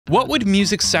What would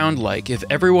music sound like if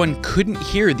everyone couldn't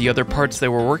hear the other parts they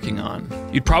were working on?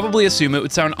 You'd probably assume it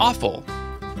would sound awful.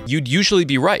 You'd usually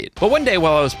be right. But one day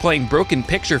while I was playing Broken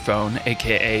Picture Phone,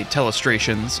 aka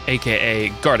Telestrations, aka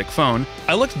Gartic Phone,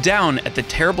 I looked down at the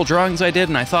terrible drawings I did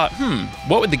and I thought,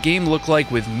 what would the game look like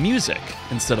with music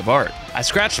instead of art? I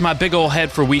scratched my big ol'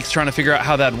 head for weeks trying to figure out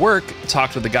how that'd work,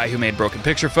 talked with the guy who made Broken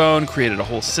Picture Phone, created a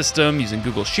whole system using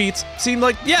Google Sheets. Seemed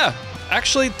like, yeah,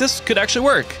 actually, this could actually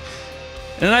work.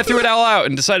 And then I threw it all out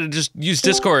and decided to just use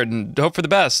Discord and hope for the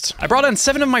best. I brought on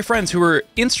 7 of my friends who were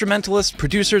instrumentalists,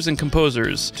 producers, and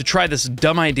composers to try this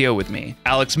dumb idea with me.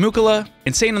 Alex Moukala,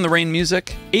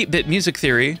 Insaneintherainmusic, 8-Bit Music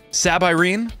Theory, Sab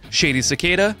Irene, Shady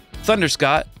Cicada,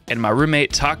 Thunderscott, and my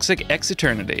roommate Toxic X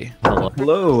Eternity.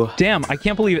 Hello. Damn, I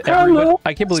can't believe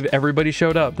everybody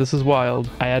showed up. This is wild.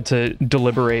 I had to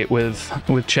deliberate with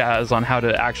Chaz on how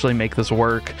to actually make this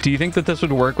work. Do you think that this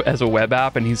would work as a web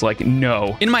app? And he's like,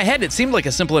 no. In my head, it seemed like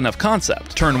a simple enough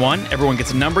concept. Turn 1, everyone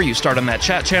gets a number, you start on that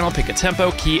chat channel, pick a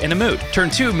tempo, key, and a mood. Turn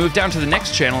 2, move down to the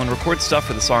next channel and record stuff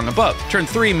for the song above. Turn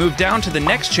 3, move down to the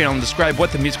next channel and describe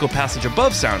what the musical passage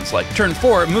above sounds like. Turn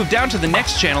 4, move down to the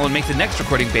next channel and make the next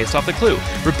recording based off the clue.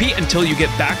 Repeat until you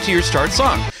get back to your start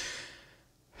song.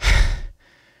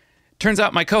 Turns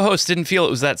out my co-host didn't feel it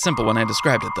was that simple when I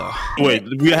described it, though. Wait,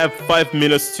 we have 5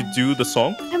 minutes to do the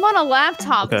song? I'm on a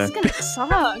laptop. Okay. This is gonna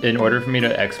suck. In order for me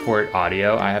to export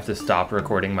audio, I have to stop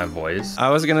recording my voice. I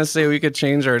was gonna say we could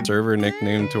change our server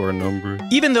nickname to our number.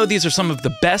 Even though these are some of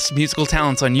the best musical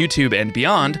talents on YouTube and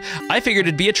beyond, I figured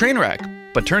it'd be a train wreck.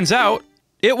 But turns out,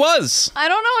 it was. I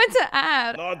don't know what to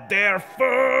add. Not there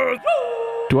first!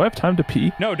 Do I have time to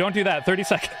pee? No, don't do that. 30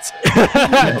 seconds.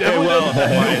 Okay,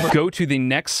 well, Go to the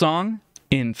next song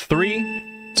in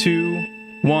 3,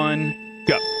 2, 1,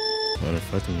 go. what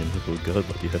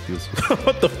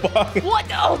the fuck? What?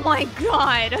 Oh my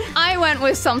god. I went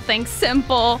with something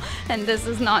simple, and this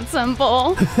is not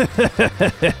simple.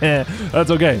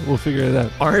 That's okay. We'll figure it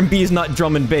out. R&B is not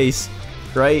drum and bass,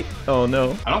 right? Oh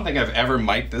no. I don't think I've ever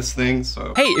mic'd this thing,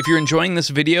 so... Hey, if you're enjoying this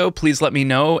video, please let me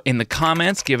know in the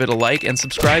comments, give it a like, and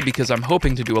subscribe because I'm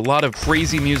hoping to do a lot of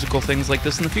crazy musical things like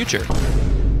this in the future.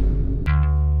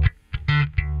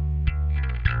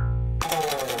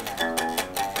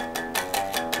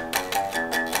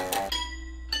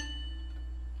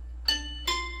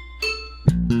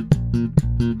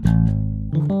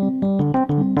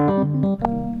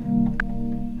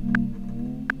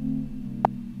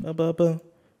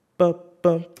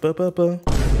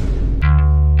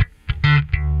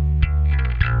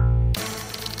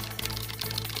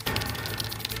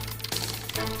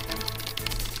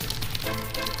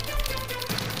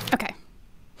 Okay.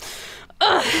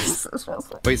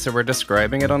 Wait, so we're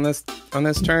describing it on this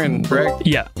turn, correct?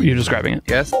 Yeah, you're describing it.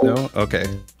 Yes? No? Okay.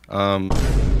 Oh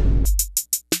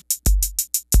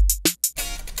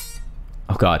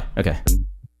god. Okay.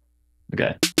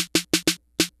 Okay.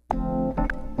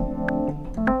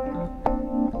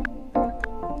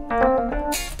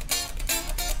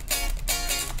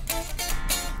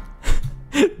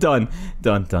 Done.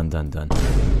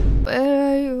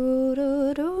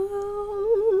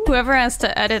 Whoever has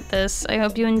to edit this, I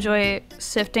hope you enjoy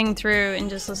sifting through and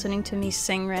just listening to me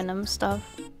sing random stuff.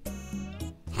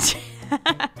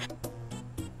 I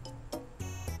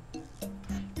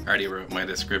already wrote my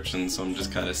description, so I'm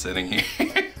just kind of sitting here.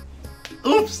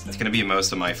 Oops! It's gonna be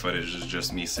most of my footage is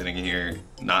just me sitting here,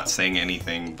 not saying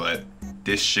anything, but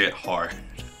this shit hard.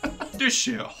 This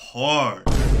shit hard.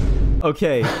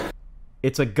 Okay.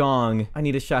 It's a gong. I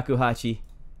need a shakuhachi.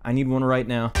 I need one right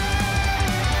now.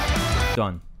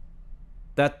 Done.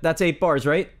 That's 8 bars,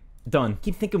 right? Done.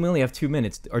 Keep thinking we only have 2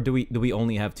 minutes, or do we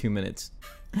only have 2 minutes?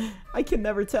 I can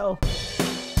never tell.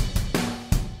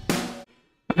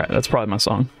 Alright, that's probably my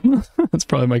song. That's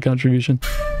probably my contribution.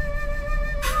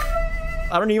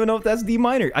 I don't even know if that's D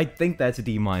minor. I think that's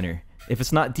D minor. If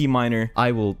it's not D minor,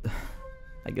 I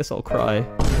guess I'll cry.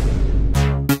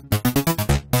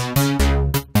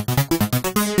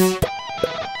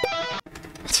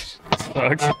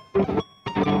 Fuck.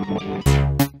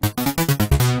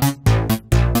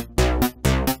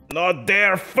 Not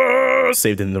there first!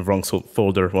 Saved it in the wrong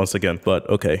folder once again, but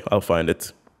okay, I'll find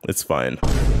it. It's fine.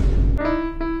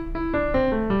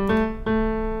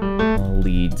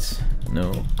 Leads,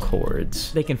 no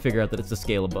chords. They can figure out that it's the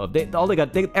scale above.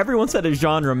 Everyone said a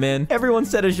genre, man. Everyone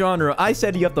said a genre. I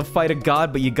said you have to fight a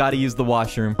god, but you gotta use the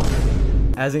washroom.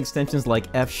 As extensions like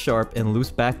F sharp and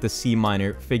loose back to C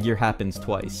minor, figure happens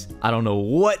twice. I don't know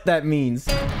what that means.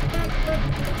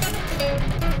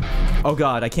 Oh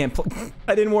god, I can't play.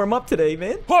 I didn't warm up today,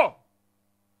 man. Huh.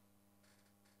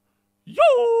 Yo!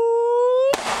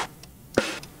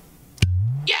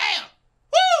 Yeah!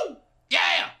 Woo!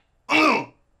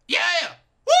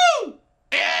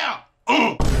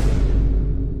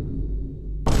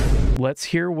 Let's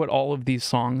hear what all of these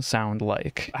songs sound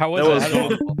like. How was That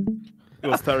it? was it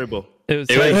was terrible. It was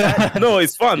No,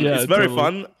 it's fun. Yeah, it's very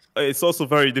totally. fun. It's also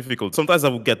very difficult. Sometimes I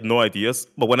would get no ideas,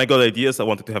 but when I got ideas, I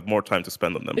wanted to have more time to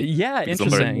spend on them. yeah, Because I'm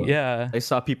very interesting. good. Yeah. I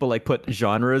saw people like put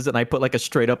genres, and I put like a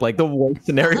straight up like the worst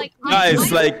scenario. Like, Guys,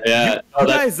 like, Yeah. you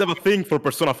guys have a thing for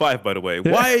Persona 5, by the way.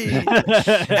 Why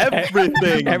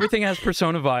everything? Everything has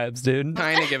Persona vibes, dude.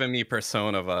 Kind of giving me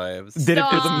Persona vibes. Did it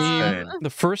for the Stop. meme? The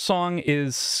first song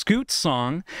is Scoot's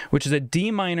song, which is a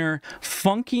D minor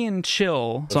funky and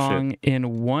chill song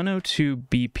in 102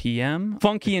 BPM.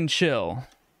 Funky and chill.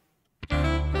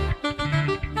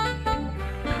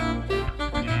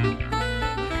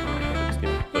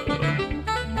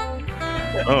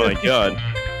 Oh my god.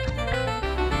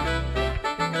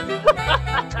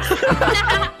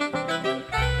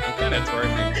 I'm kind of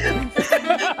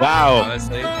twerking, Wow.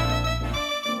 honestly.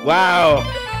 Wow.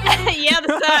 yeah,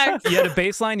 the sax. You had a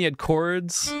bass line, you had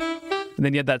chords, and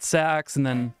then you had that sax, and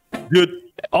then Dude.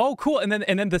 oh, cool, and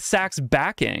then the sax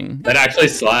backing. That actually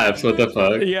slaps. What the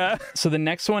fuck? Yeah. So the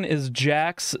next one is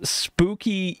Jack's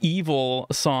spooky evil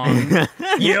song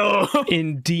Yo.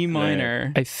 in D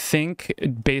minor. I think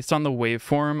based on the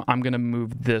waveform, I'm gonna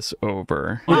move this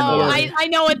over. Oh, I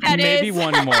know what that is. Maybe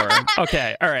one more.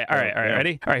 Okay. All right.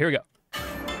 Ready? All right. Here we go.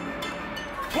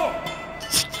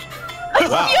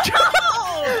 Wow.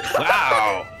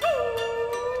 Wow.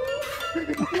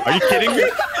 Are you kidding me?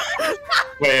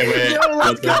 Wait.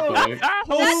 What the fuck?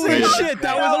 Holy Wait. shit!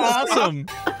 That was awesome.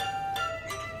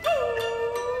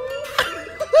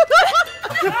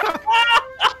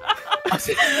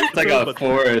 It's like a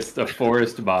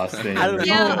forest boss thing. Yeah, Oh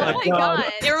oh my my God.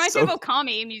 god. It reminds me of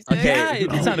Okami music. Yeah,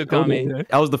 it sounded commie.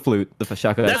 That was the flute, the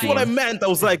shaka. That's what I meant. I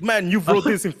was like, man, you wrote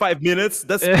this in 5 minutes.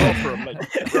 That's proper. I'm like,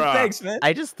 bruh. Thanks, man.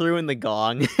 I just threw in the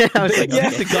gong. I was like, Yeah,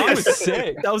 okay. the gong was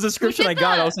sick. That was the description I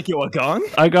got. I was like, yo, a gong?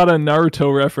 I got a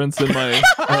Naruto reference in my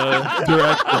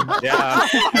direction. Yeah,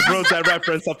 I wrote that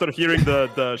reference after hearing the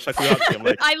shakuhachi. I'm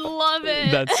like, I love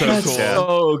it. That's so cool.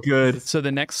 So good. So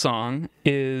the next song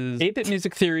is 8-Bit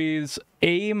Music Theory's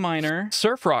A minor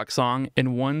surf rock song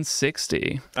in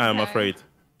 160. I'm afraid.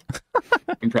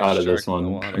 I'm proud of this Shark in the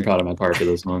one. water. I'm proud of my part for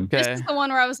this one. This Okay. is the one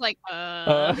where I was like,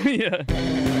 Yeah.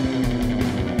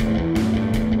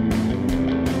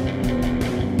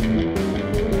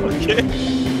 Okay.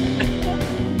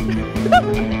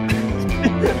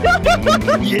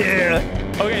 Yeah.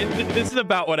 Okay, this is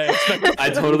about what I expected. I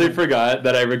totally forgot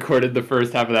that I recorded the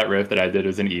first half of that riff that I did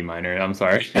was in E minor. I'm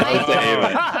sorry. That was the A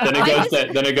minor.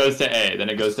 Then it goes to A. Then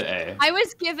it goes to A. I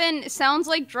was given sounds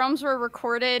like drums were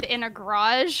recorded in a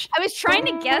garage. I was trying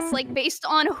to guess, like, based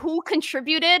on who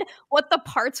contributed, what the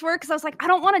parts were, because I was like, I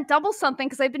don't want to double something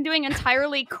because I've been doing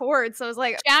entirely chords. So I was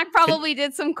like, Jack probably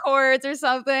did some chords or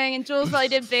something, and Jules probably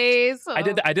did bass. So. I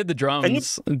did the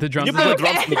drums. The drums. You put the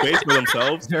drums in the bass by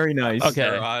themselves. Very nice. Okay.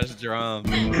 Garage drum.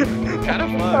 Kind of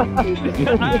fun. I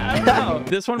don't know.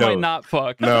 This one No. might not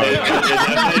fuck. No. It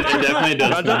definitely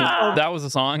does. That was a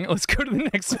song. Let's go to the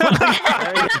next one.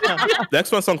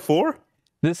 Next one, song 4?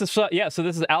 This is so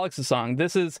this is Alex's song.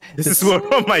 This is What?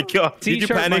 Oh my god. Did you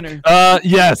C-sharp panic? minor.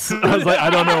 Yes. I was like,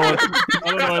 I don't know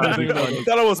anything about I it.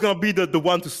 thought I was gonna be the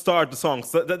one to start the song.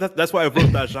 So that's why I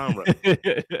wrote that genre.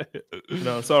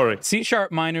 No, sorry.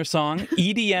 C-sharp minor song,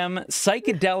 EDM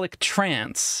psychedelic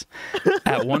trance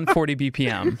at 140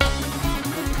 BPM.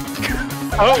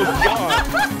 Oh god.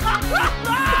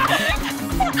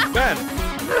 Man.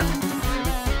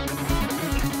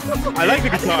 I like the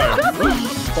guitar.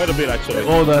 Quite a bit actually.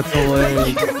 Oh, that's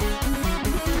hilarious.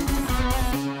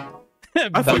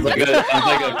 Sounds like a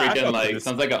freaking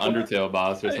sounds like an Undertale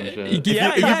boss or some shit.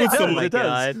 Yeah, you put it some- does, it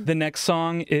does. God. The next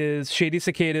song is Shady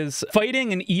Cicadas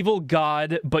fighting an evil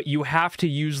god, but you have to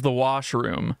use the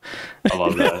washroom I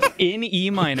love that. in E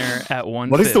minor at 150.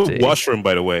 What is the washroom,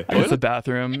 by the way? It's the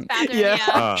bathroom. Bathroom, Yeah.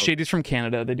 yeah. Shady's from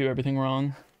Canada. They do everything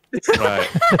wrong. Right.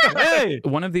 Hey!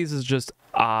 One of these is just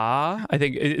ah. I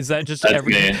think is that just That's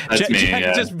everything. me. That's me, Jack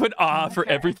yeah. just put ah for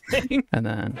everything, and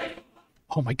then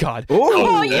oh my god.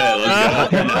 Oh, yeah. yeah,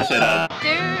 let's go. Turn that shit up.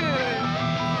 Dude.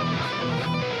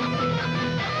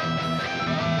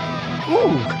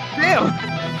 Ooh, damn!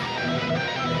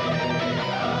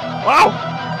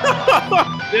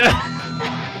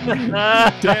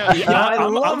 Damn, yeah, I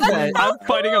love that. I'm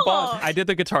fighting a boss. I did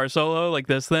the guitar solo like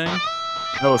this thing,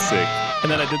 That was sick.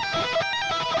 and then I did.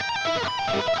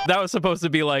 That was supposed to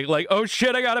be like oh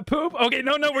shit, I gotta poop. Okay,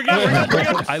 no, we're good.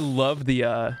 I love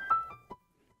the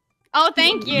Oh,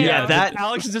 thank you. Yeah, that-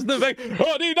 Alex is just in the back.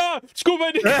 Oh, Nina, scuba.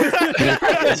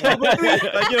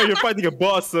 Like, you're fighting a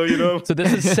boss, so So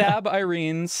this is Sab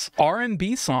Irene's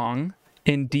R&B song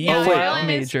In D Yeah, flat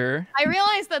major. I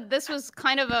realized that this was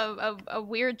kind of a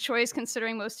weird choice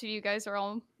considering most of you guys are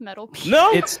all metal people.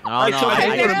 No, It's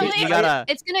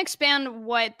It's gonna expand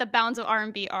what the bounds of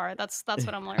R&B are. That's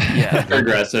what I'm learning. Yeah.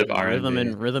 Progressive R&B.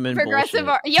 Rhythm and Progressive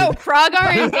bullshit. Yo, prog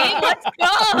R&B, let's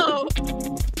go!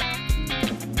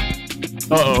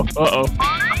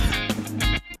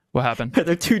 What happened? Are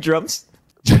there 2 drums?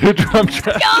 Drum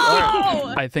track.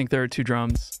 Go! I think there are 2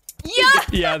 drums. Yeah!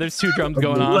 Yeah, there's 2 drums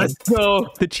going on. let's go.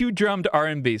 The 2-drummed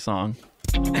R&B song.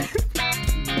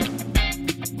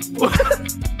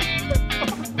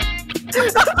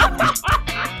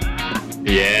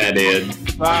 Yeah,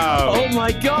 dude. Wow. Oh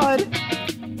my god!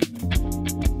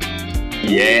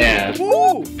 Yeah.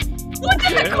 Woo. Look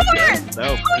at the chords!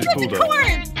 That was pretty cool The though.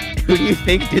 chords! Who do you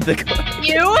think did the chorus?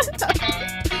 You?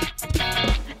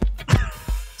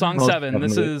 Song Most 7.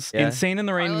 This definitely. is Yeah. Insane in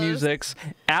the Rain Carlos. Music's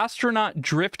astronaut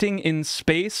drifting in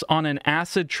space on an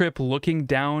acid trip looking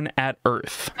down at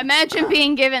Earth. Imagine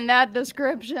being given that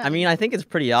description. I mean, I think it's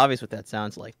pretty obvious what that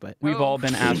sounds like, but We've Oh. all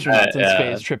been astronauts in Yeah.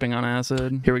 space tripping on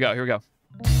acid. Here we go.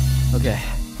 Okay.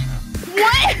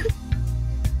 what?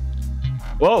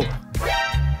 Whoa.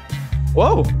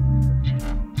 Whoa.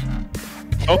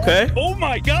 Okay. Oh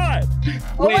my god!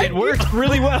 Wait, it worked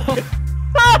really well.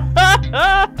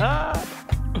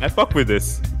 I fuck with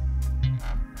this.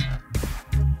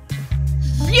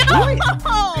 Yo! What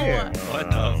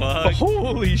the fuck?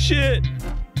 Holy shit!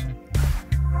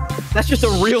 That's just a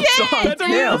real song. That's a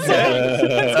real song.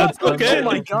 That's okay. Oh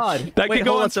my god. That Wait, could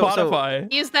go hold on on, so-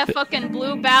 Spotify. Use that fucking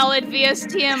blue ballad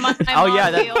VST in my Oh,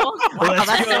 yeah, that- mobile. wow,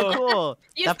 that's so cool.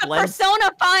 Use That the blends.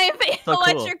 Persona 5 So cool.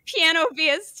 electric piano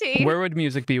VST. Where would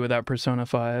music be without Persona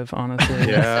 5, honestly?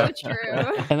 Yeah. So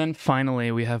true. And then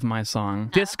finally, we have my song.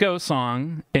 Disco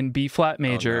song in B flat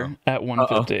major at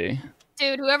 150.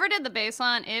 Dude, whoever did the bass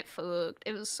line, it fucked.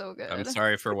 It was so good. I'm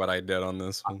sorry for what I did on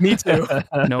this one. Me too.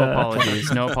 No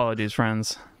apologies. No apologies,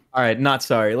 friends. All right, not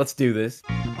sorry. Let's do this.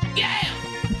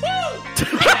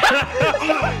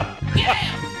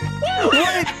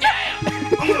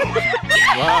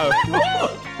 Wow.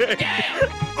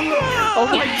 Oh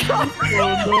my god.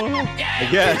 I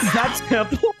guess. That's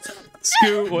simple.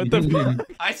 Scoot, what the fuck?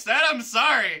 I said I'm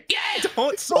sorry.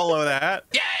 Don't solo that.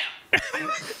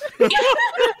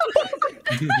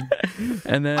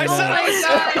 And then, I said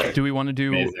Oh my god. do we want to do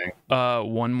Amazing.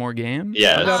 one more game?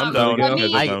 Yeah. I'm down. Let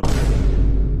me- I'm down.